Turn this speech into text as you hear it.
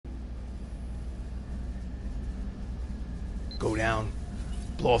Go down.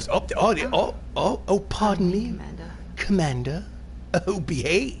 Blow off. Pardon me. Commander. Commander. Oh,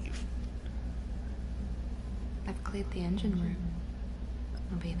 behave. I've cleared the engine room.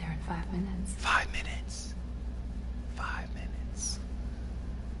 I'll be there in 5 minutes. 5 minutes. 5 minutes.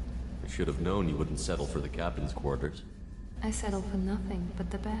 I should have known you wouldn't settle for the captain's quarters. I settle for nothing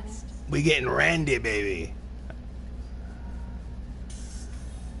but the best. We getting randy, baby.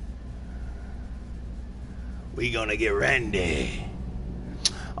 We gonna get randy.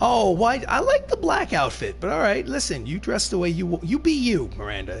 Oh, why? I like the black outfit, but all right. Listen, you dress the way you be you,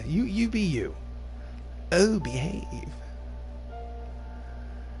 Miranda. You be you. Oh, behave.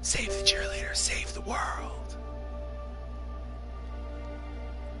 Save the cheerleader. Save the world.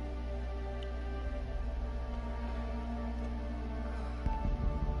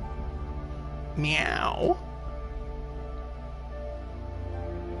 Meow.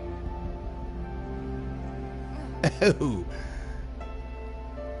 Oh.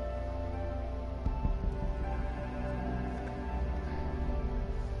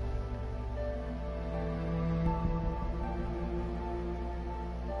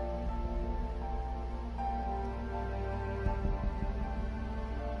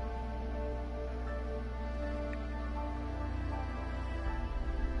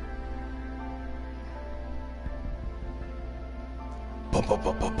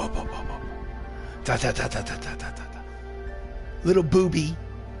 Little booby,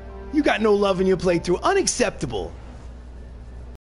 you got no love in your playthrough. Unacceptable.